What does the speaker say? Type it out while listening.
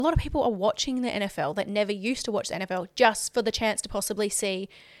A lot of people are watching the NFL that never used to watch the NFL just for the chance to possibly see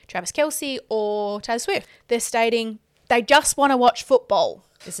Travis Kelce or Taylor Swift. They're stating they just want to watch football.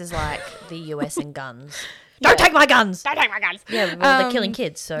 This is like the US and guns. Don't take my guns. Don't take my guns. Yeah, well, they're killing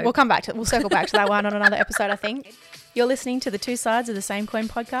kids, so. We'll circle back to that one on another episode, I think. You're listening to the Two Sides of the Same Coin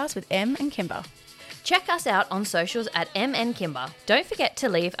podcast with Em and Kimber. Check us out on socials at MNKimber. Don't forget to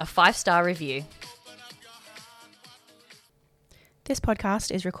leave a 5-star review. This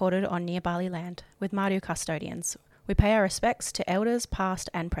podcast is recorded on near Bali land with Mardu custodians. We pay our respects to elders past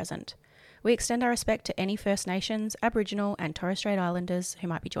and present. We extend our respect to any First Nations, Aboriginal and Torres Strait Islanders who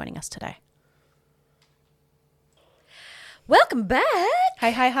might be joining us today. Welcome back. Hi.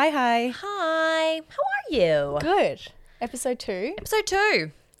 Hi. How are you? Good. Episode 2. Episode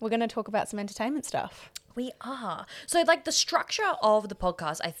 2. We're going to talk about some entertainment stuff. We are. So, like, the structure of the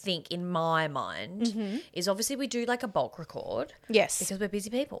podcast, I think, in my mind, is obviously we do, like, a bulk record. Yes. Because we're busy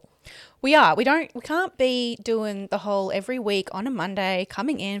people. We are. We can't be doing the whole every week on a Monday,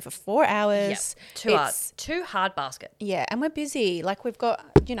 coming in for 4 hours. Yep. Too hard basket. Yeah, and we're busy. Like, we've got,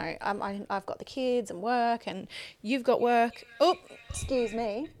 I've got the kids and work, and you've got work. Oh, excuse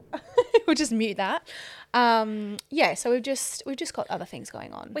me. We'll just mute that. So we've just got other things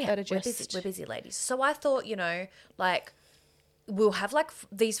going on. We're busy ladies. So I thought, we'll have like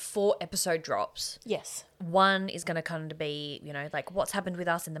these 4 episode drops. Yes. One is going to kind of be, like what's happened with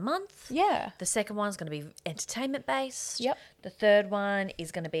us in the month. Yeah. The second one's going to be entertainment based. Yep. The third one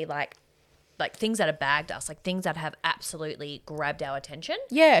is going to be like things that have bagged us, like things that have absolutely grabbed our attention.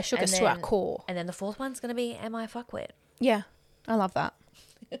 Yeah, shook us to our core. And then the fourth one's going to be Am I a Fuckwit? Yeah, I love that.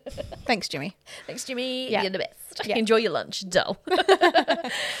 Thanks, Jimmy. Thanks, Jimmy. Yeah. You're the best. Yeah. Enjoy your lunch. Dull.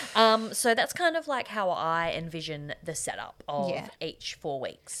 So that's kind of like how I envision the setup of each 4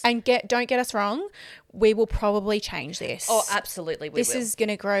 weeks. And don't get us wrong, we will probably change this. Oh, absolutely. This is going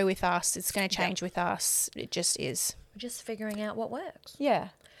to grow with us. It's going to change with us. It just is. We're just figuring out what works. Yeah.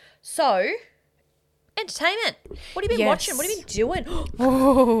 So, entertainment. What have you been watching? What have you been doing?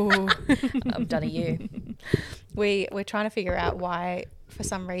 Oh. I'm done at you. We're trying to figure out why, for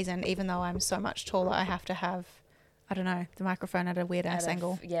some reason, even though I'm so much taller, I have to have, I don't know, the microphone at a weird ass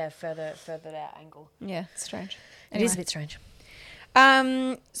angle. Further out angle. Yeah, it's strange. It is a bit strange.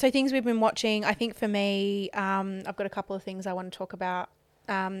 So things we've been watching, I think for me, I've got a couple of things I want to talk about.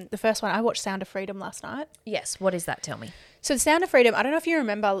 The first one, I watched Sound of Freedom last night. Yes. What is that? Tell me. So the Sound of Freedom, I don't know if you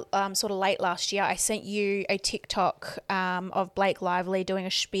remember, sort of late last year, I sent you a TikTok of Blake Lively doing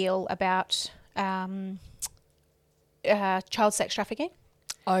a spiel about child sex trafficking.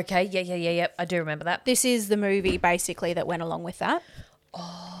 Okay. Yeah. I do remember that. This is the movie basically that went along with that.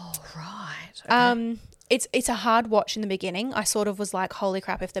 Oh, right. Okay. It's a hard watch in the beginning. I sort of was like, holy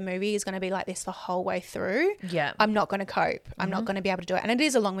crap, if the movie is going to be like this the whole way through, I'm not going to cope. I'm not going to be able to do it. And it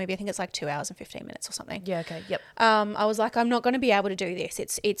is a long movie. I think it's like 2 hours and 15 minutes or something. Yeah, okay, yep. I was like, I'm not going to be able to do this.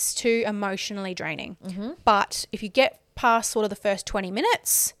 It's too emotionally draining. But if you get past sort of the first 20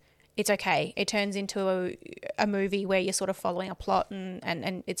 minutes, it's okay. It turns into a movie where you're sort of following a plot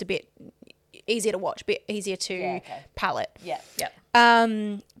and it's a bit easier to watch, a bit easier to palate. Yeah.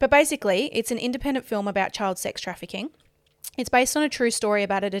 But basically, it's an independent film about child sex trafficking. It's based on a true story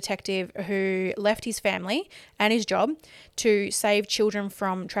about a detective who left his family and his job to save children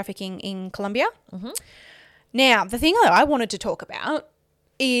from trafficking in Colombia. Now, the thing that I wanted to talk about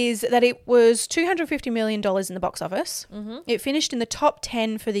is that it was $250 million in the box office. It finished in the top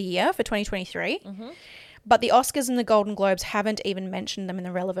 10 for the year for 2023. But the Oscars and the Golden Globes haven't even mentioned them in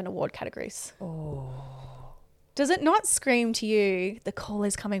the relevant award categories. Oh. Does it not scream to you the call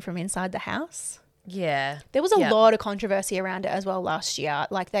is coming from inside the house? Yeah. There was a lot of controversy around it as well last year.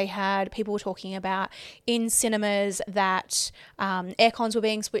 Like people were talking about in cinemas that air cons were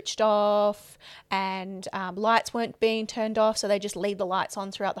being switched off and lights weren't being turned off, so they just leave the lights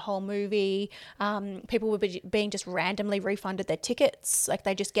on throughout the whole movie. People were being just randomly refunded their tickets. Like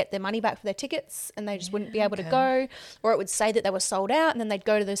they just get their money back for their tickets and they just wouldn't be able to go. Or it would say that they were sold out and then they'd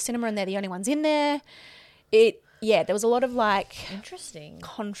go to the cinema and they're the only ones in there. There was a lot of interesting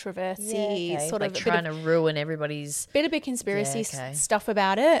controversy, sort like of trying to ruin everybody's bit of conspiracy stuff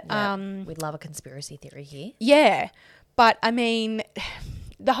about it. Yeah. We'd love a conspiracy theory here. Yeah, but I mean,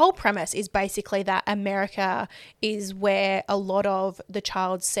 the whole premise is basically that America is where a lot of the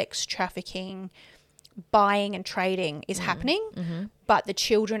child sex trafficking, buying and trading is happening, but the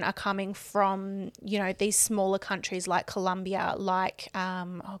children are coming from, these smaller countries like Colombia, like,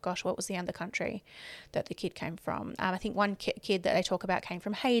 what was the other country that the kid came from? I think one kid that they talk about came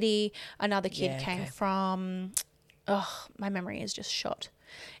from Haiti. Another kid came from, my memory is just shot.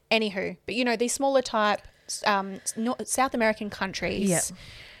 Anywho, but these smaller type South American countries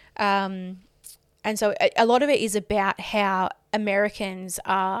And so a lot of it is about how Americans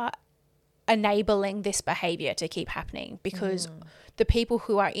are enabling this behavior to keep happening because the people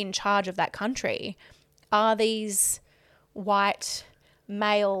who are in charge of that country are these white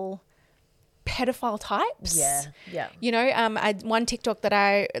male pedophile types. Yeah, yeah. You know, one TikTok that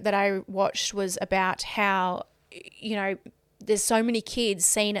I watched was about how, you know, there's so many kids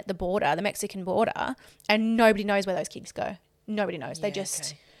seen at the border, the Mexican border, and nobody knows where those kids go. Nobody knows. They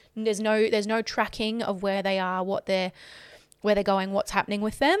just there's no tracking of where they are, where they're going, what's happening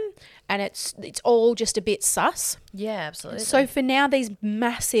with them, and it's all just a bit sus. Yeah, absolutely. So for now, these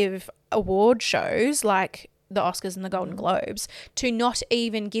massive award shows like the Oscars and the Golden Globes, to not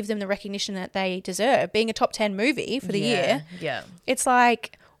even give them the recognition that they deserve, being a top 10 movie for the year. Yeah. It's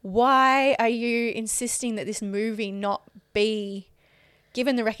like, why are you insisting that this movie not be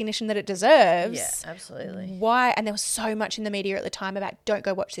given the recognition that it deserves? Yeah, absolutely. Why? And there was so much in the media at the time about, don't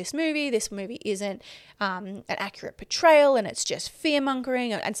go watch this movie isn't an accurate portrayal, and it's just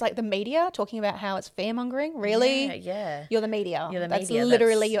fear-mongering. And it's like the media talking about how it's fear-mongering. Really? Yeah. You're the media. You're the That's media.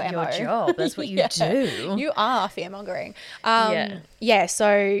 literally That's your MO. your job. That's what you do. You are fear-mongering. Yeah.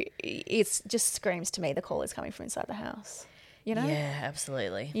 So it just screams to me the call is coming from inside the house. You know? Yeah,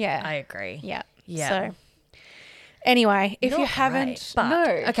 absolutely. Yeah. I agree. Yeah. Yeah. So anyway, if you Not haven't, great, but, no.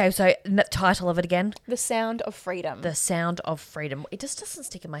 Okay, so title of it again? The Sound of Freedom. The Sound of Freedom. It just doesn't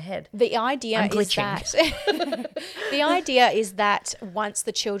stick in my head. The idea I'm is glitching. that the idea is that once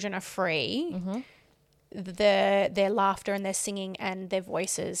the children are free, their laughter and their singing and their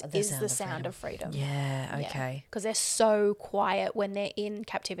voices is the sound of freedom. Yeah, okay. Because they're so quiet when they're in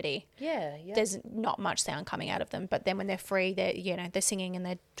captivity. Yeah. There's not much sound coming out of them, but then when they're free, they're singing and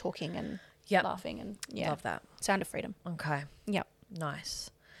they're talking and laughing and Love that. sound of freedom. Okay. Yep. Nice.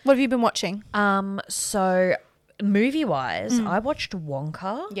 What have you been watching? So movie-wise, I watched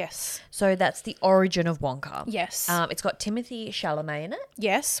Wonka. Yes. So that's the origin of Wonka. Yes. It's got Timothy Chalamet in it.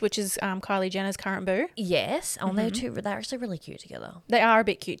 Yes, which is Kylie Jenner's current boo. Yes. Oh, they're actually really cute together. They are a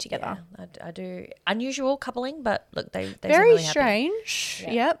bit cute together. Yeah, I do. Unusual coupling, but look, they seem Very really happy. strange.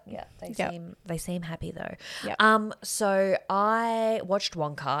 Yep. Yeah, Yep. they seem happy though. Yep. So I watched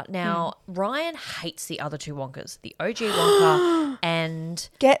Wonka. Now Ryan hates the other two Wonkas, the OG Wonka and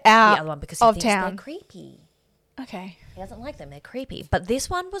Get the out other one because he of thinks town. they're creepy. Okay. He doesn't like them; they're creepy. But this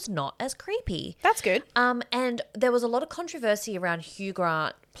one was not as creepy. That's good. And there was a lot of controversy around Hugh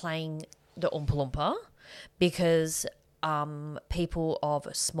Grant playing the Oompa Loompa because people of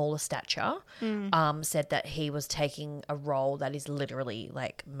smaller stature said that he was taking a role that is literally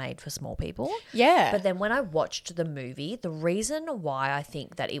like made for small people. Yeah. But then when I watched the movie, the reason why I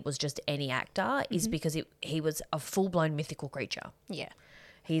think that it was just any actor is because he was a full-blown mythical creature. Yeah.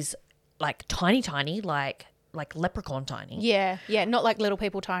 He's like tiny, like leprechaun tiny. Yeah. Yeah. Not like little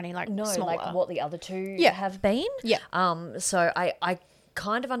people tiny, like No, smaller. like what the other two Yeah. have been. Yeah. So I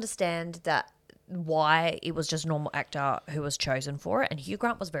kind of understand that why it was just a normal actor who was chosen for it, and Hugh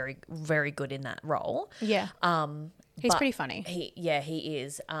Grant was very, very good in that role. Yeah. He's but pretty funny. He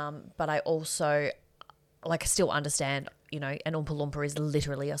is. But I also still understand, an Oompa Loompa is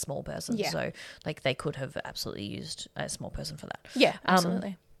literally a small person. Yeah. So they could have absolutely used a small person for that. Yeah,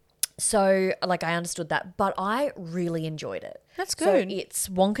 absolutely. So, I understood that, but I really enjoyed it. That's good. So, it's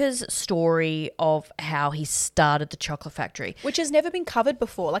Wonka's story of how he started the chocolate factory. Which has never been covered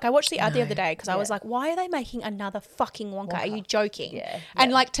before. Like, I watched the ad the other day because I was like, why are they making another fucking Wonka? Are you joking? Yeah.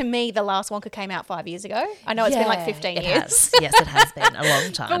 And, to me, the last Wonka came out 5 years ago. I know it's been like 15 it years. has. Yes, it has been a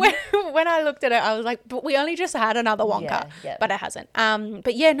long time. But when I looked at it, I was like, but we only just had another Wonka. Yeah. But it hasn't.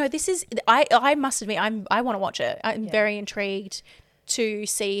 But yeah, no, this is, I must admit, I want to watch it. I'm very intrigued to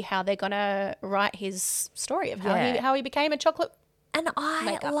see how they're going to write his story of how he became a chocolate. And I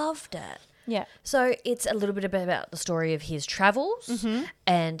maker. loved it. Yeah. So it's a little bit about the story of his travels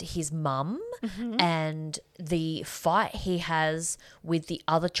and his mum and the fight he has with the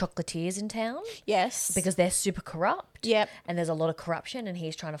other chocolatiers in town. Yes. Because they're super corrupt. Yep. And there's a lot of corruption, and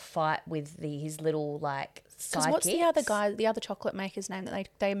he's trying to fight with his little Because what's the other guy, the other chocolate maker's name that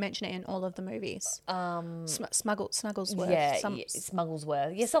they mention it in all of the movies? Snugglesworth. Yeah,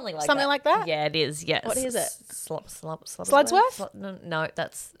 Smugglesworth. Yeah, something like that. Something like that? Yeah, it is. Yes. What is it? Slugsworth? No,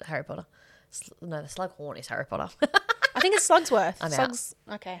 that's Harry Potter. No, the Slughorn is Harry Potter. I think it's Slugsworth. I'm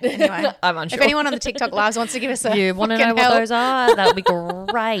out. Okay. Anyway, I'm unsure. If anyone on the TikTok lives wants to give us you want to know what those are, that would be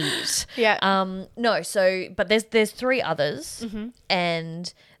great. Yeah. No. So, but there's three others,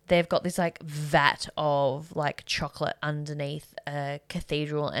 and they've got this vat of chocolate underneath a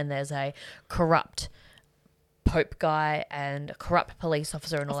cathedral, and there's a corrupt Pope guy and a corrupt police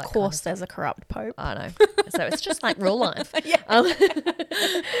officer and all that. Of course, there's a corrupt Pope. I know. So it's just like real life.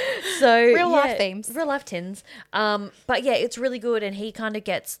 So Real life themes. Real life tins. But yeah, it's really good. And he kind of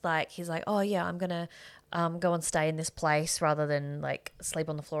gets like, he's like, oh yeah, I'm gonna go and stay in this place rather than like sleep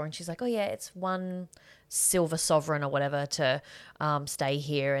on the floor. And she's like, oh yeah, it's one silver sovereign or whatever to stay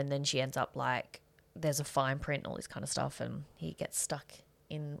here. And then she ends up like, there's a fine print, all this kind of stuff, and he gets stuck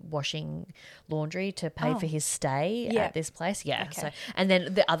in washing laundry to pay for his stay at this place. Yeah. Okay. So, and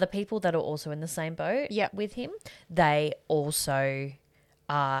then the other people that are also in the same boat with him, they also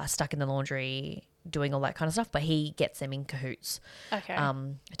are stuck in the laundry doing all that kind of stuff, but he gets them in cahoots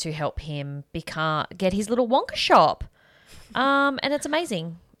to help him get his little Wonka shop. And it's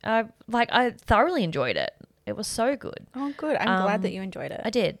amazing. I thoroughly enjoyed it. It was so good. Oh, good. I'm glad that you enjoyed it. I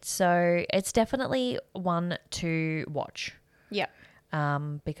did. So it's definitely one to watch. Yeah.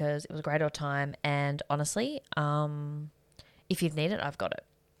 Because it was a great old time. And honestly, if you've needed it, I've got it.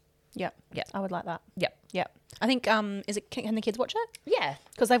 Yep. Yeah. I would like that. Yep. Yep. I think, can the kids watch it? Yeah.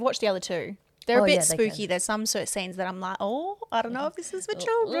 Because they've watched the other two. They're a bit yeah, they spooky. can. There's some sort of scenes that I'm like, I don't know if this is for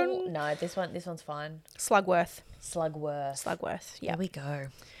children. Ooh, no, this one's fine. Slugworth. Slugworth. Yeah. There we go.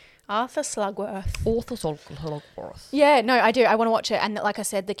 Arthur Slugworth. Author Slugworth. Yeah, no, I do. I want to watch it. And like I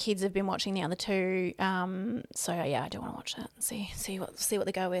said, the kids have been watching the other two. So yeah, I do want to watch that and see what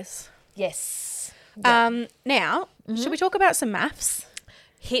the go is. Yes. Now, should we talk about some maths?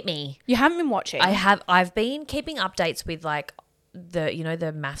 Hit me. You haven't been watching. I've been keeping updates with like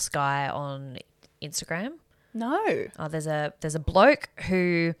the maths guy on Instagram. No. Oh, there's a bloke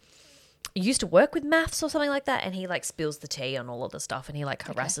who used to work with maths or something like that, and he like spills the tea on all of the stuff, and he like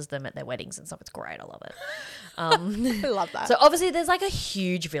harasses them at their weddings and stuff. It's great. I love it. I love that. So obviously there's like a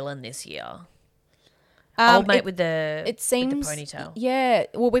huge villain this year. Old mate with the ponytail. Yeah.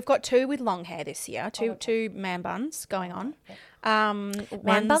 Well, we've got two with long hair this year. Two man buns going on.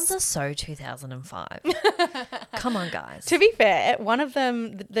 Man buns are so 2005. Come on, guys. To be fair, one of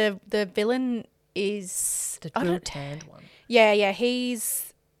them, the villain is The blue tanned one. Yeah. He's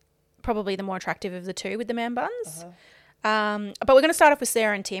probably the more attractive of the two with the man buns. But we're going to start off with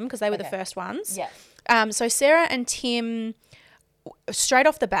Sarah and Tim because they were the first ones. Yeah. So Sarah and Tim, straight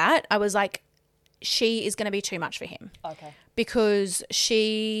off the bat, I was like, she is going to be too much for him. Okay. Because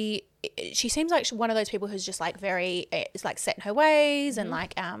she seems like one of those people who's just like very, is like set in her ways and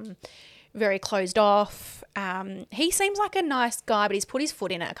like very closed off. He seems like a nice guy, but he's put his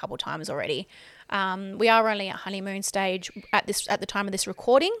foot in it a couple times already. We are only at honeymoon stage at the time of this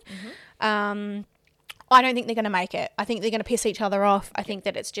recording. I don't think they're going to make it. I think they're going to piss each other off. I think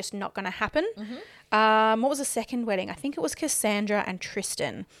that it's just not going to happen. What was the second wedding? I think it was Cassandra and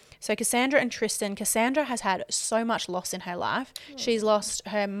Tristan. So Cassandra and Tristan, Cassandra has had so much loss in her life. She's lost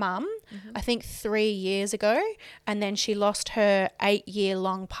her mum, I think 3 years ago, and then she lost her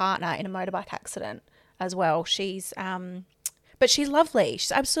 8-year-long partner in a motorbike accident as well. She's but she's lovely.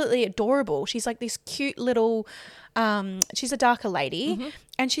 She's absolutely adorable. She's like this cute little she's a darker lady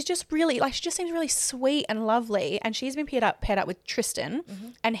and she's just really like, she just seems really sweet and lovely, and she's been paired up with Tristan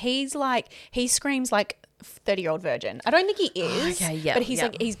and he screams like 30-year-old virgin. I don't think he is, but he's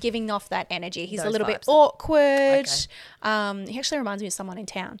like, he's giving off that energy. He's a little bit awkward. He actually reminds me of someone in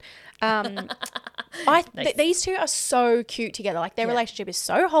town. These two are so cute together. Like their relationship is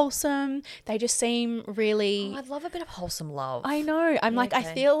so wholesome. They just seem really. I'd love a bit of wholesome love. I know. I'm like, I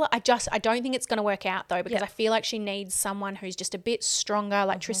don't think it's going to work out though, because I feel like she needs someone who's just a bit stronger.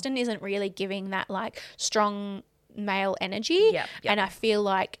 Like Tristan isn't really giving that like strong male energy, and I feel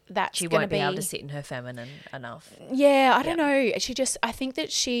like that's she going to won't be able to sit in her feminine enough. I don't know. I think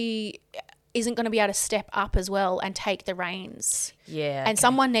that she isn't going to be able to step up as well and take the reins. And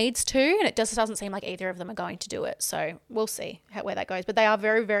someone needs to, and it just doesn't seem like either of them are going to do it. So we'll see where that goes. But they are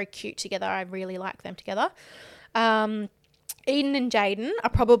very, very cute together. I really like them together. Eden and Jaden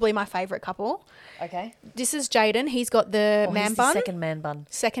are probably my favourite couple. Okay. This is Jaden. He's got the man bun. Second man bun.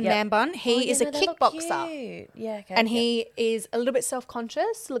 Man bun. He is a kickboxer. Okay. And he is a little bit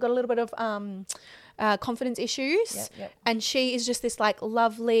self-conscious. Got a little bit of confidence issues. And she is just this like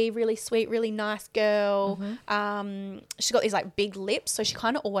lovely, really sweet, really nice girl. She's got these like big lips, so she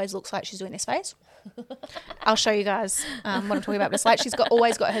kind of always looks like she's doing this face. I'll show you guys what I'm talking about. But it's like she's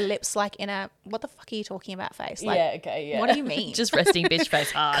always got her lips like in a what the fuck are you talking about face? Like, what do you mean? Just resting bitch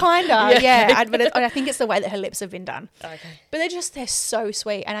face hard. Kinda, yeah. But I think it's the way that her lips have been done. Okay. But they're so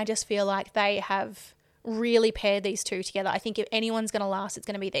sweet, and I just feel like they have really paired these two together. I think if anyone's going to last, it's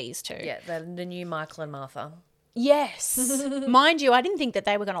going to be these two. Yeah, the new Michael and Martha. Yes. Mind you, I didn't think that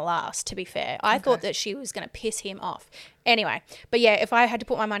they were going to last, to be fair. I thought that she was going to piss him off. Anyway, but yeah, if I had to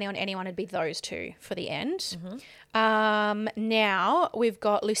put my money on anyone, it'd be those two for the end. Now we've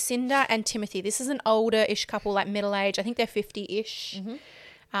got Lucinda and Timothy. This is an older-ish couple, like middle-aged. I think they're 50-ish.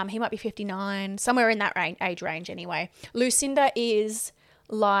 He might be 59, somewhere in that age range anyway. Lucinda is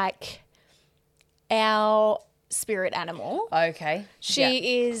like our spirit animal. Okay.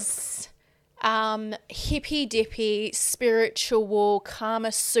 She is hippy dippy, spiritual,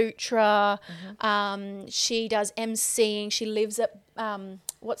 Kama Sutra. She does MCing. She lives at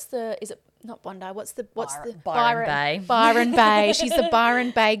is it not Bondi? What's the Byron Bay. Byron Bay. She's the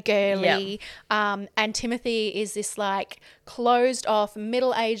Byron Bay girly. Yep. And Timothy is this like closed off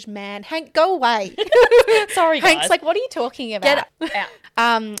middle-aged man. Hank, go away. Sorry, guys. Hank's like, what are you talking about? Get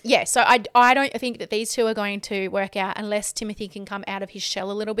out. Yeah, so I don't think that these two are going to work out unless Timothy can come out of his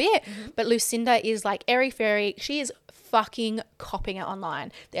shell a little bit. But Lucinda is like airy-fairy. She is fucking copping it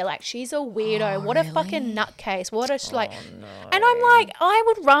online. They're like, she's a weirdo. What a fucking nutcase. What a no. And I'm like, I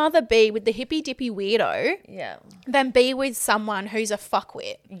would rather be with the hippy dippy weirdo than be with someone who's a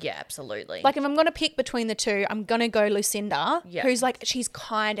fuckwit. Yeah, absolutely. Like if I'm going to pick between the two, I'm going to go Lucinda, who's like, she's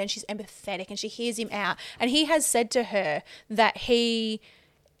kind and she's empathetic and she hears him out. And he has said to her that he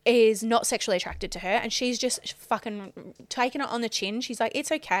is not sexually attracted to her, and she's just fucking taking it on the chin. She's like,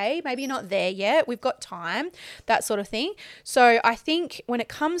 it's okay, maybe you're not there yet, we've got time, that sort of thing. So I think when it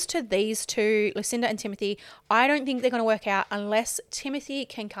comes to these two, Lucinda and Timothy, I don't think they're going to work out unless Timothy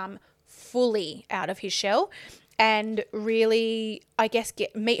can come fully out of his shell and really, I guess,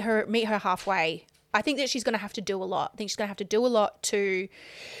 meet her halfway. I think that she's going to have to do a lot. I think she's going to have to do a lot to,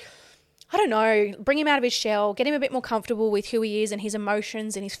 I don't know, bring him out of his shell, get him a bit more comfortable with who he is and his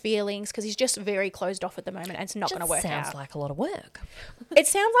emotions and his feelings, because he's just very closed off at the moment and it's not going to work out. Sounds like a lot of work. It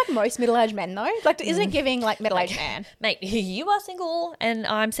sounds like most middle-aged men though. Like, isn't it giving like middle-aged man? Mate, you are single and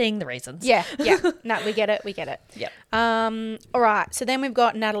I'm seeing the reasons. Yeah. No, we get it. Yep. All right, so then we've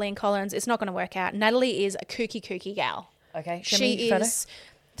got Natalie and Collins. It's not going to work out. Natalie is a kooky gal. Okay. She is.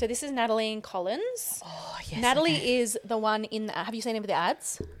 So this is Natalie and Collins. Oh, yes. Natalie is the one in the, have you seen any of the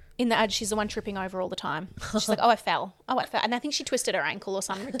ads? In the ad, she's the one tripping over all the time. She's like, I fell. And I think she twisted her ankle or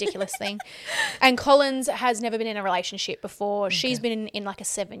some ridiculous thing. And Collins has never been in a relationship before. Okay. She's been in like a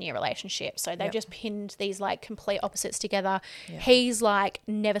 7-year relationship. So they've just pinned these like complete opposites together. Yep. He's like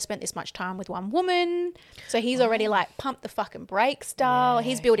never spent this much time with one woman. So he's already like pumped the fucking brakes style. Yeah,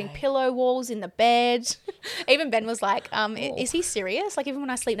 he's building pillow walls in the bed. Even Ben was like, is he serious? Like even when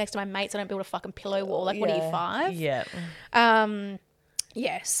I sleep next to my mates, I don't build a fucking pillow wall. Like what are you, 5? Yeah.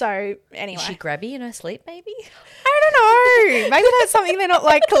 Yeah, so anyway. Is she grabby in her sleep, maybe? I don't know. Maybe that's something they're not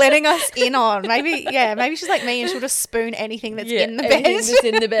like letting us in on. Maybe she's like me and she'll just spoon anything that's in the bed. That's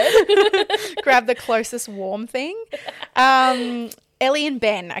in the bed. Grab the closest warm thing. Ellie and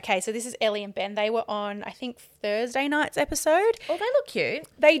Ben. Okay, so this is Ellie and Ben. They were on, I think, Thursday night's episode. Oh, they look cute.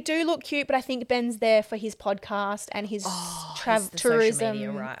 They do look cute, but I think Ben's there for his podcast and his tourism. Social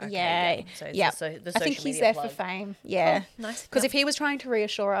media, right? Okay, yeah. So the I think he's there for fame. Yeah. Oh, nice. Because if he was trying to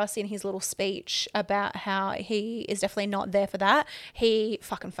reassure us in his little speech about how he is definitely not there for that, he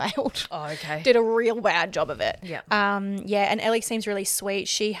fucking failed. Oh, okay. Did a real bad job of it. Yeah. And Ellie seems really sweet.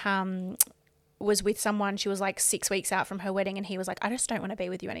 She was with someone, she was like 6 weeks out from her wedding, and he was like, I just don't want to be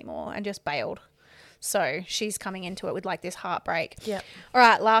with you anymore, and just bailed. So she's coming into it with like this heartbreak. Yeah. All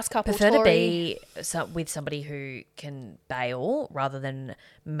right, last couple. Prefer to be with somebody who can bail rather than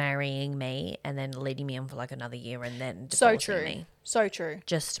marrying me and then leading me on for like another year and then divorcing me. So true.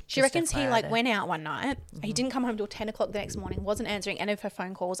 She reckons he like went out one night. Mm-hmm. He didn't come home till 10 o'clock the next morning, wasn't answering any of her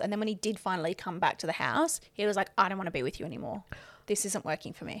phone calls. And then when he did finally come back to the house, he was like, I don't want to be with you anymore. This isn't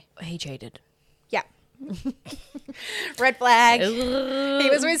working for me. He cheated. Yeah. Red flag. He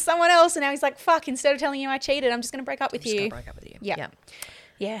was with someone else and now he's like, fuck, instead of telling you I cheated, I'm just going to break up with you.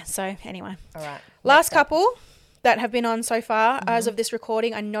 Yeah. So anyway. All right. Last couple that have been on so far as of this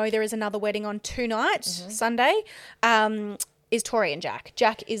recording. I know there is another wedding on tonight, Sunday, is Tori and Jack.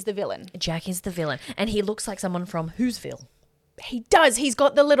 Jack is the villain. And he looks like someone from Whoville. He does. He's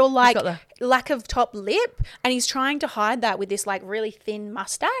got the little like lack of top lip and he's trying to hide that with this like really thin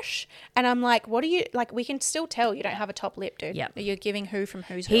mustache. And I'm like, what are you like? We can still tell you don't have a top lip, dude. Yeah. You're giving who from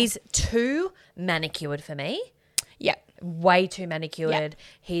Whoville. He's too manicured for me. Yeah. Way too manicured. Yeah.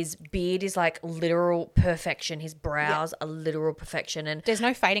 His beard is like literal perfection. His brows are literal perfection. And there's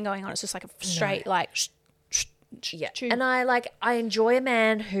no fading going on. It's just like a straight And I enjoy a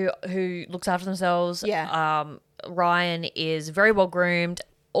man who looks after themselves. Yeah. Ryan is very well groomed,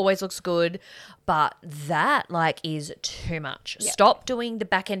 always looks good, but that like is too much. Yep. Stop doing the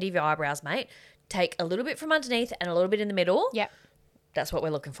back end of your eyebrows, mate. Take a little bit from underneath and a little bit in the middle. Yeah. That's what we're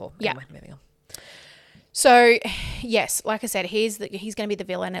looking for. Yeah. Anyway, moving on. So, yes, like I said, he's going to be the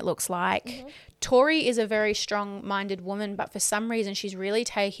villain, it looks like. Tori is a very strong-minded woman, but for some reason she's really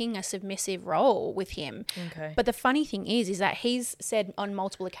taking a submissive role with him. Okay. But the funny thing is that he's said on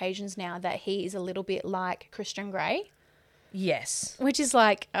multiple occasions now that he is a little bit like Christian Grey. Yes. Which is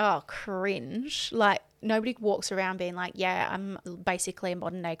like, oh, cringe. Like, nobody walks around being like, yeah, I'm basically a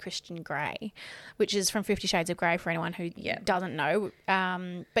modern day Christian Grey, which is from 50 Shades of Grey for anyone who doesn't know.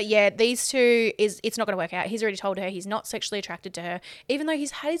 But yeah, these two, it's not going to work out. He's already told her he's not sexually attracted to her, even though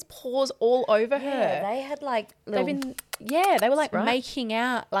he's had his paws all over her. Yeah, they had like little... they were like right. making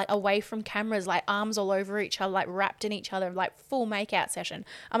out like away from cameras, like arms all over each other, like wrapped in each other, like full makeout session.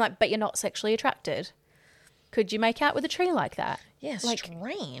 I'm like, but you're not sexually attracted. Could you make out with a tree like that? Yeah, like,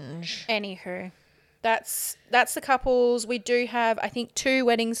 strange. Anywho, that's the couples. We do have, I think, 2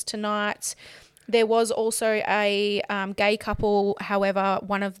 weddings tonight. There was also a gay couple. However,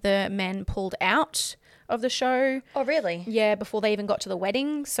 one of the men pulled out of the show. Oh, really? Yeah, before they even got to the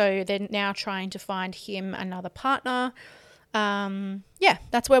wedding. So they're now trying to find him another partner. Yeah,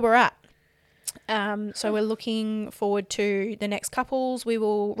 that's where we're at. So we're looking forward to the next couples. We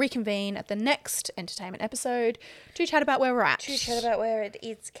will reconvene at the next entertainment episode to chat about where we're at. To chat about where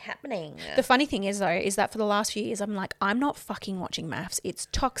it's happening. The funny thing is, though, is that for the last few years, I'm like, I'm not fucking watching MAFS. It's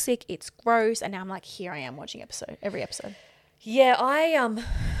toxic. It's gross. And now I'm like, here I am watching every episode. Yeah,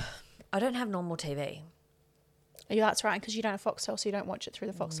 I don't have normal TV. Yeah, that's right, because you don't have Foxtel, so you don't watch it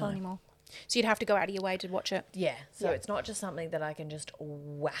through the Foxtel anymore. So you'd have to go out of your way to watch it. Yeah, so it's not just something that I can just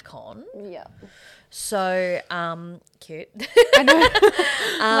whack on. Yeah. So, cute. I know.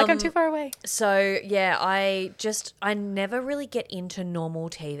 Like I'm too far away. So, yeah, I never really get into normal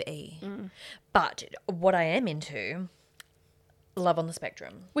TV. But what I am into, Love on the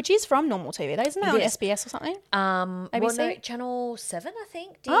Spectrum. Which is from normal TV, though, isn't that on Yes. SBS or something? Well, ABC? no, Channel 7, I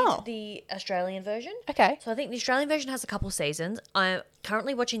think, did the Australian version. Okay. So I think the Australian version has a couple seasons. I'm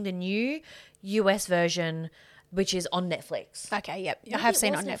currently watching the new US version, which is on Netflix. Okay, yep. I Maybe have it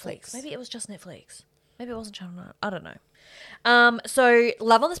seen it was on Netflix. Maybe it was just Netflix. Maybe it wasn't Channel 9. I don't know. So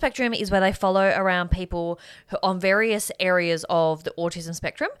Love on the Spectrum is where they follow around people who, on various areas of the autism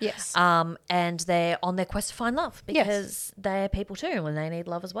spectrum. Yes. And they're on their quest to find love because they're people too and they need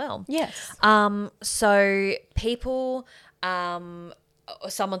love as well. Yes. So people,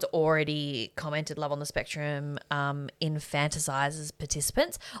 someone's already commented Love on the Spectrum in Fantasize as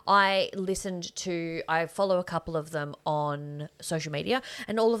participants. I follow a couple of them on social media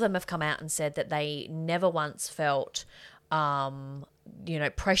and all of them have come out and said that they never once felt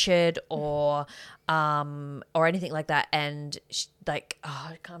pressured or anything like that. And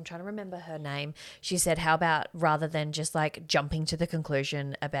I'm trying to remember her name. She said, how about rather than just like jumping to the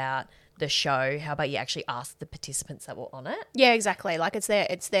conclusion about the show, how about you actually ask the participants that were on it? Yeah, exactly. Like it's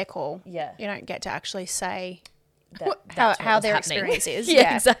their call. Yeah. You don't get to actually say That's how what was their happening. experience is.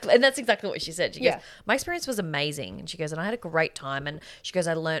 Yeah, exactly. And that's exactly what she said. She goes, Yeah. my experience was amazing. And she goes, and I had a great time. And she goes,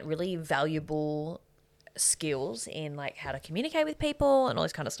 I learned really valuable skills in like how to communicate with people and all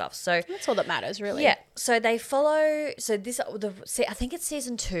this kind of stuff. So That's all that matters, really. yeah, so they follow. So I think it's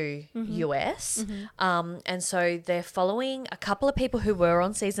season 2 US, and so they're following a couple of people who were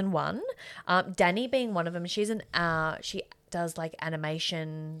on season 1. Danny being one of them. She does like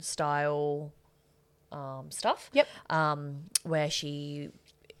animation style stuff. Yep. Where she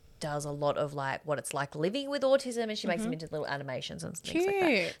does a lot of like what it's like living with autism, and she makes them into little animations and things like that.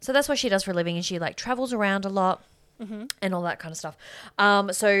 Cute. So that's what she does for a living, and she like travels around a lot. And all that kind of stuff.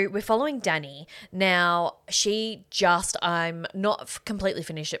 So we're following Danny. Now, I'm not completely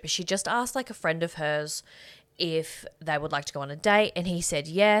finished it, but she just asked like a friend of hers if they would like to go on a date, and he said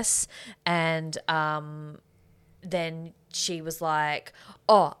yes. And then she was like,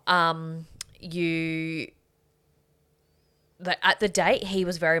 at the date, he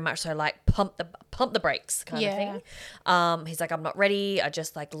was very much so like pump the brakes kind of thing. He's like, I'm not ready. I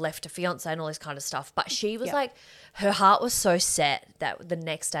just like left a fiance and all this kind of stuff. But she was like, her heart was so set that the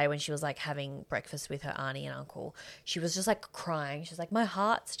next day when she was like having breakfast with her auntie and uncle, she was just like crying. She was like, my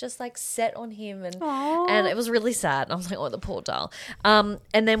heart's just like set on him, and it was really sad. And I was like, oh, the poor doll. And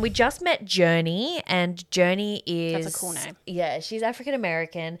then we just met Journey, and Journey is That's a cool name. Yeah, she's African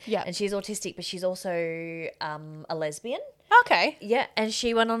American. Yeah. And she's autistic, but she's also a lesbian. Okay. Yeah, and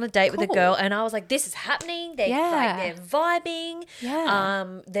she went on a date with a Cool. girl, and I was like, "This is happening. They're vibing.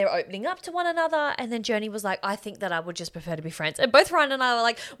 Yeah. They're opening up to one another." And then Journey was like, "I think that I would just prefer to be friends." And both Ryan and I were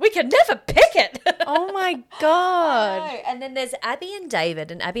like, "We can never pick it." Oh my God. No. And then there's Abby and David,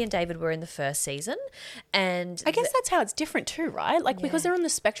 and Abby and David were in the first season, and I guess that's how it's different too, right? Like because they're on the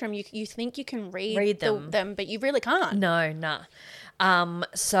spectrum, you think you can read them. but you really can't. no, nah.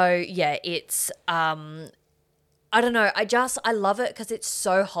 So yeah, it's I don't know. I love it because it's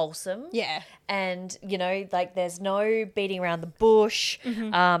so wholesome. Yeah. And, you know, like there's no beating around the bush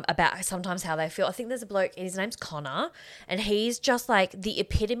about sometimes how they feel. I think there's a bloke, his name's Connor, and he's just like the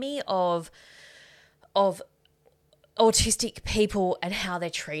epitome of autistic people and how they're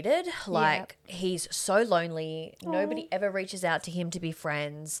treated. Like he's so lonely. Nobody ever reaches out to him to be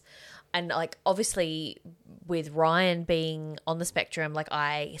friends. And like obviously with Ryan being on the spectrum, like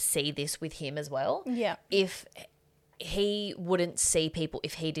I see this with him as well. Yeah. If he wouldn't see people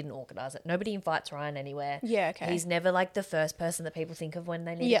if he didn't organise it. Nobody invites Ryan anywhere. Yeah, okay. He's never like the first person that people think of when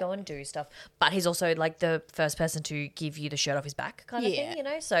they need to go and do stuff. But he's also like the first person to give you the shirt off his back kind of thing, you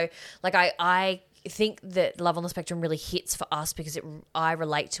know? So like I think that Love on the Spectrum really hits for us because I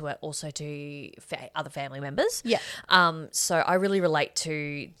relate to it also to other family members. Yeah. So I really relate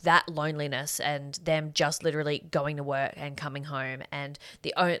to that loneliness and them just literally going to work and coming home, and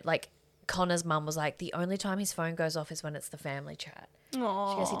Connor's mum was like, the only time his phone goes off is when it's the family chat.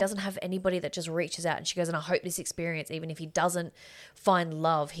 Aww. She goes, he doesn't have anybody that just reaches out. And she goes, and I hope this experience, even if he doesn't find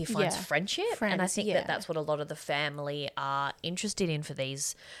love, he finds friendship. And I think that that's what a lot of the family are interested in for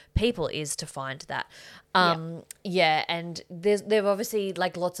these people, is to find that. And there are obviously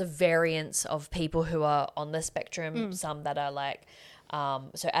like lots of variants of people who are on the spectrum. Some that are like,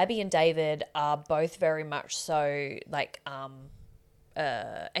 so Abby and David are both very much so like,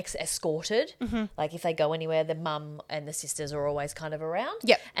 escorted. Like if they go anywhere, the mum and the sisters are always kind of around.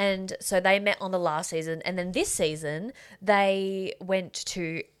 Yep. And so they met on the last season, and then this season they went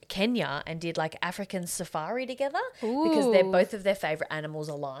to Kenya and did like African safari together because both of their favorite animals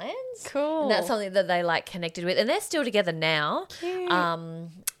are lions. Cool. And that's something that they like connected with, and they're still together now. Cute.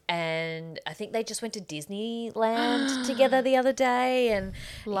 And I think they just went to Disneyland together the other day, and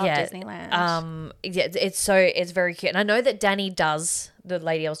Love Disneyland. It's very cute. And I know that Danny does, the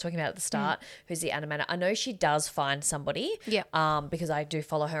lady I was talking about at the start, who's the animator, I know she does find somebody. Yeah. Because I do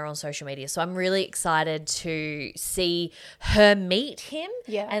follow her on social media. So I'm really excited to see her meet him.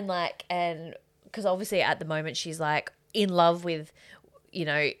 Yeah. And because obviously at the moment she's like in love with, you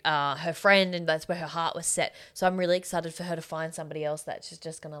know, her friend, and that's where her heart was set. So I'm really excited for her to find somebody else that's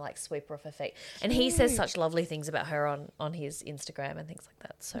just going to like sweep her off her feet. And he says such lovely things about her on his Instagram and things like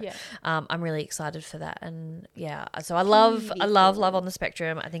that. So I'm really excited for that. And so I love Love on the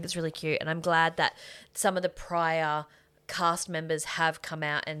Spectrum. I think it's really cute. And I'm glad that some of the prior cast members have come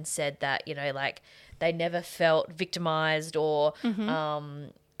out and said that, you know, like they never felt victimized or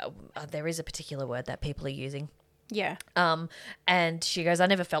there is a particular word that people are using. Yeah. And she goes, I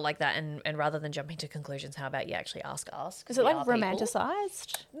never felt like that. And rather than jumping to conclusions, how about you actually ask us? Is it like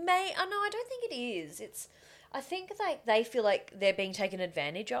romanticized? No, I don't think it is. I think like they feel like they're being taken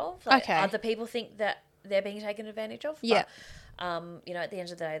advantage of. Like other people think that they're being taken advantage of. Yeah. But, you know, at the end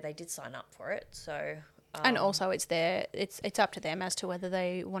of the day, they did sign up for it. So. And also it's up to them as to whether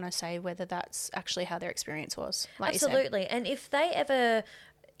they want to say whether that's actually how their experience was. Like absolutely. And if they ever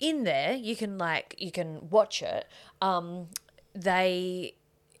in there, you can watch it.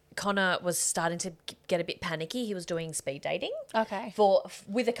 Connor was starting to get a bit panicky. He was doing speed dating. Okay.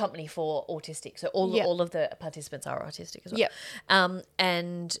 With a company for autistic. So all of the participants are autistic as well. Yep.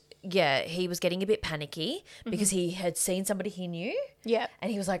 And yeah, he was getting a bit panicky because he had seen somebody he knew. Yeah.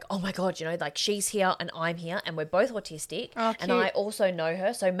 And he was like, oh my God, you know, like she's here and I'm here and we're both autistic. Oh, and I also know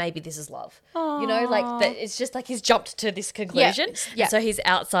her. So maybe this is love. Aww. You know, like it's just like he's jumped to this conclusion. Yeah. So he's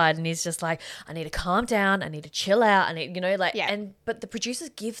outside and he's just like, I need to calm down. I need to chill out. I need, you know, like, but the producers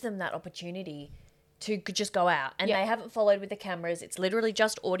give them that opportunity to just go out, and they haven't followed with the cameras. It's literally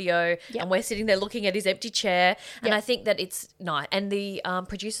just audio, and we're sitting there looking at his empty chair. And I think that it's nice. And the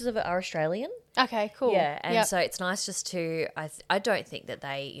producers of it are Australian. Okay, cool. Yeah, and so it's nice just to. I don't think that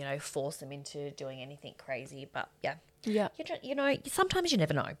they, you know, force them into doing anything crazy, but yeah. You know, sometimes you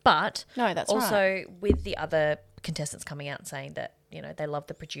never know. But no, that's also right. with the other contestants coming out and saying that, you know, they love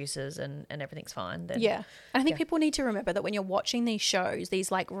the producers and everything's fine. Then, and I think people need to remember that when you're watching these shows,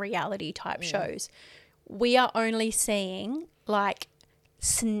 these like reality type shows, we are only seeing like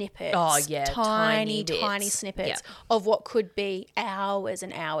snippets. Oh, yeah. Tiny snippets of what could be hours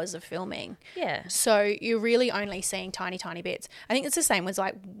and hours of filming. Yeah. So you're really only seeing tiny bits. I think it's the same as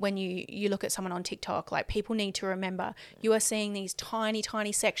like when you look at someone on TikTok, like people need to remember you are seeing these tiny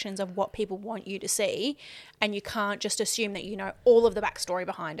sections of what people want you to see, and you can't just assume that you know all of the backstory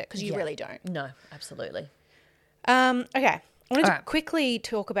behind it, because you really don't. No, absolutely. Okay. I wanted to quickly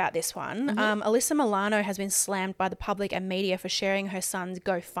talk about this one. Alyssa Milano has been slammed by the public and media for sharing her son's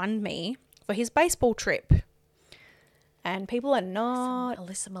GoFundMe for his baseball trip. And people are not.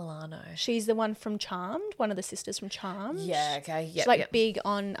 Alyssa Milano. She's the one from Charmed, one of the sisters from Charmed. Yeah, okay. She's like big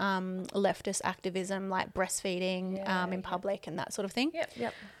on leftist activism, like breastfeeding in public and that sort of thing.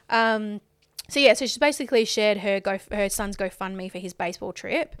 Yep. So she's basically shared her son's GoFundMe for his baseball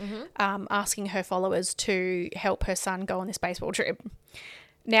trip, asking her followers to help her son go on this baseball trip.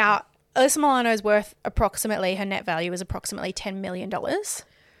 Now, Alyssa Milano's worth her net value is approximately $10 million. Okay.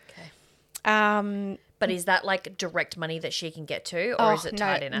 But is that like direct money that she can get to, or is it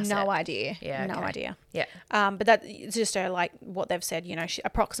tied in asset? No idea. Yeah, no idea. Yeah. But that's just like what they've said. You know,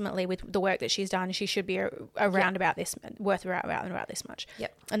 approximately with the work that she's done, she should be around about this, worth about this much.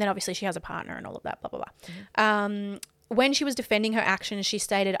 Yep. And then obviously she has a partner and all of that. Blah blah blah. When she was defending her actions, she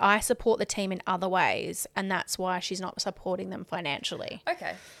stated, "I support the team in other ways, and that's why she's not supporting them financially."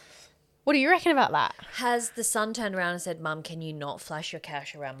 Okay. What do you reckon about that? Has the son turned around and said, Mum, can you not flash your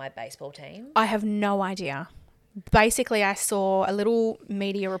cash around my baseball team? I have no idea. Basically, I saw a little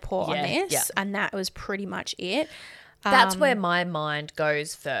media report on this, and that was pretty much it. That's where my mind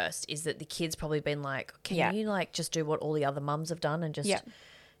goes first, is that the kid's probably been like, can you like just do what all the other mums have done and just,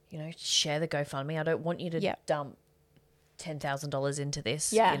 you know, share the GoFundMe? I don't want you to dump $10,000 into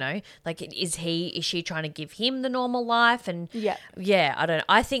this, you know, like is she trying to give him the normal life? And I don't know.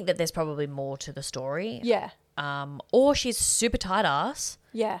 I think that there's probably more to the story. Or she's super tight ass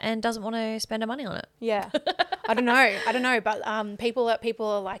and doesn't want to spend her money on it. I don't know, but people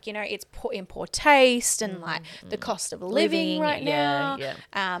are like, you know, it's in poor taste and like the cost of living right now,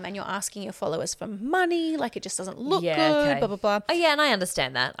 and you're asking your followers for money, like it just doesn't look good, blah blah blah. Oh, yeah, and I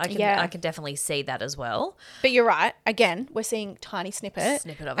understand that. I can definitely see that as well. But you're right. Again, we're seeing tiny snippet of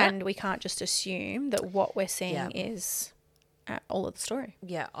it, and we can't just assume that what we're seeing is all of the story.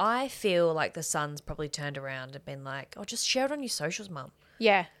 Yeah, I feel like the son's probably turned around and been like, "Oh, just share it on your socials, Mum."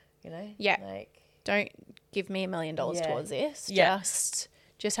 Yeah, you know. Yeah, like, don't give me $1 million towards this. Yeah.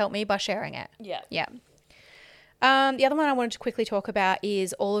 Just help me by sharing it. Yeah. The other one I wanted to quickly talk about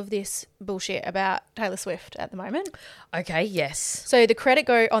is all of this bullshit about Taylor Swift at the moment. Okay, yes. So the credit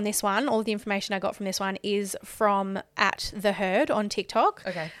go on this one, all of the information I got from this one is from @TheHerd on TikTok.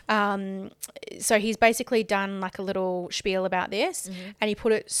 Okay. So he's basically done like a little spiel about this and he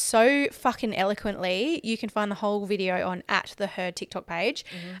put it so fucking eloquently. You can find the whole video on @TheHerd TikTok page.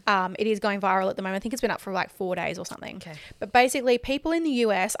 It is going viral at the moment. I think it's been up for like 4 days or something. Okay. But basically people in the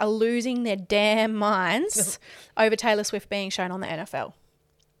US are losing their damn minds over Taylor Swift being shown on the NFL.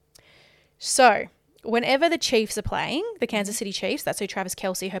 So whenever the Chiefs are playing, the Kansas City Chiefs, that's who Travis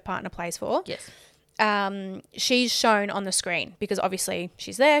Kelce, her partner, plays for. Yes. She's shown on the screen because obviously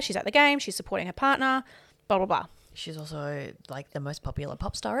she's there, she's at the game, she's supporting her partner, blah, blah, blah. She's also like the most popular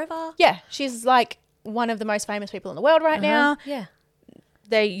pop star ever. Yeah, she's like one of the most famous people in the world right now. Yeah.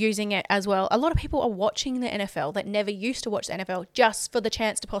 They're using it as well. A lot of people are watching the NFL that never used to watch the NFL just for the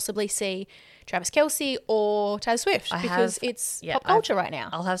chance to possibly see Travis Kelce or Taylor Swift because it's pop culture right now.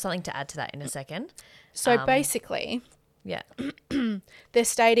 I'll have something to add to that in a second. So basically, yeah, they're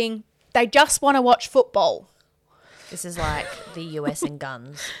stating they just want to watch football. This is like the US and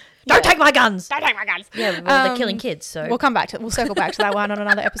guns. Don't take my guns. Don't take my guns. Yeah, well, they're killing kids. So we'll circle back to that one on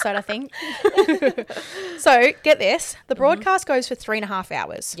another episode, I think. So get this: the broadcast goes for 3.5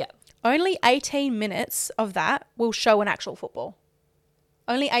 hours. Yeah. Only 18 minutes of that will show an actual football.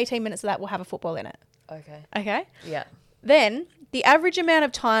 Only 18 minutes of that will have a football in it. Okay. Yeah. Then the average amount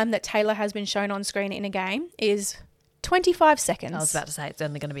of time that Taylor has been shown on screen in a game is 25 seconds. I was about to say it's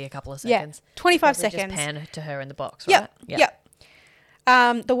only going to be a couple of seconds. Yeah, 25 Probably seconds. Just pan to her in the box, right? Yep.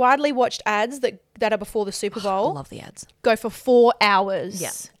 The widely watched ads that are before the Super Bowl I love the ads. go for 4 hours.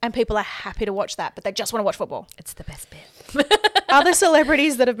 Yeah. And people are happy to watch that, but they just want to watch football. It's the best bit. Other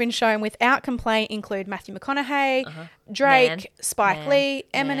celebrities that have been shown without complaint include Matthew McConaughey, Drake, Spike Lee,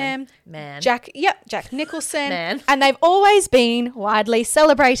 Eminem, Jack Nicholson, and they've always been widely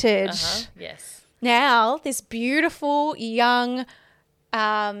celebrated. Yes. Now, this beautiful, young,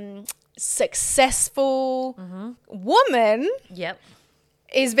 successful woman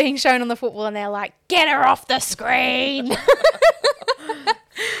is being shown on the football and they're like, get her off the screen.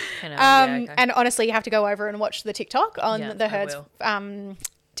 And honestly, you have to go over and watch the TikTok on the Herd's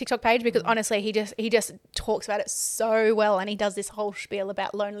TikTok page because honestly, he just talks about it so well, and he does this whole spiel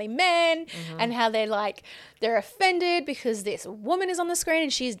about lonely men and how they're offended because this woman is on the screen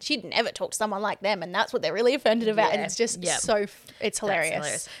and she'd never talk to someone like them, and that's what they're really offended about, and it's just it's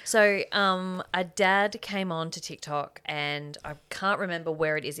hilarious. So a dad came on to TikTok, and I can't remember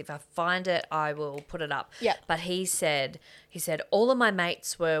where it is. If I find it, I will put it up. Yeah. But he said all of my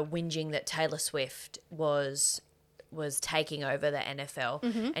mates were whinging that Taylor Swift was taking over the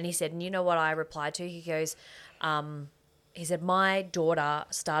NFL. And he said, and you know what I replied to? He goes, he said, my daughter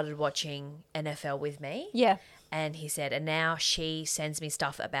started watching NFL with me. Yeah. And he said, and now she sends me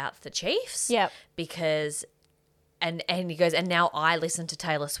stuff about the Chiefs. Yep. Because, and he goes, and now I listen to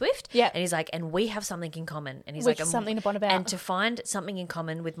Taylor Swift. Yep. And he's like, and we have something in common. And he's Which like, is something to bond about. And to find something in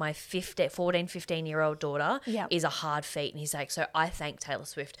common with my 14, 15-year-old daughter Yep. is a hard feat. And he's like, so I thank Taylor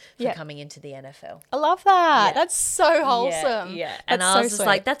Swift for Yep. coming into the NFL. I love that. Yeah. That's so wholesome. Yeah. And That's I so was just sweet.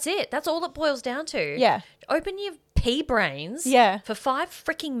 like, that's it. That's all it boils down to. Yeah. Open your pea brains. Yeah. For 5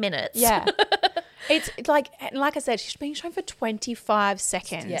 freaking minutes. Yeah. It's like I said, she's being shown for 25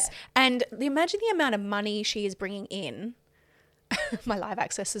 seconds. Yeah. And imagine the amount of money she is bringing in. My live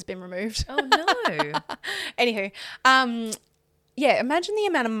access has been removed. Oh, no. Anywho, yeah, imagine the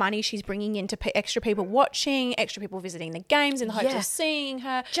amount of money she's bringing in to extra people watching, extra people visiting the games in the hopes Yeah. of seeing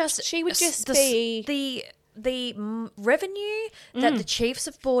her. She would just the, be... the revenue that the Chiefs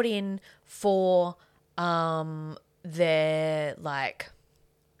have brought in for their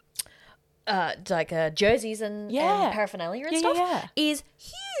jerseys and paraphernalia and stuff is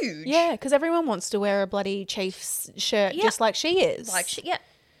huge. Yeah, because everyone wants to wear a bloody Chiefs shirt just like she is.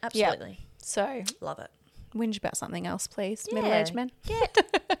 Absolutely. So, Love it. whinge about something else, please, middle-aged men. Get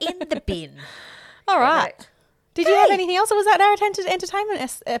in the bin. All right. Right. Did you have anything else, or was that our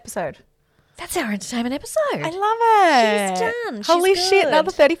entertainment episode? That's our entertainment episode. I love it. She's done. Holy She's shit, good.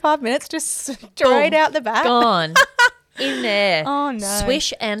 another 35 minutes just straight out the back. Gone. In there. Oh, no.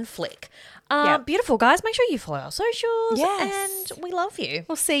 Swish and flick. Yep. Beautiful, guys. Make sure you follow our socials. Yes. And we love you.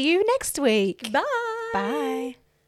 We'll see you next week. Bye. Bye.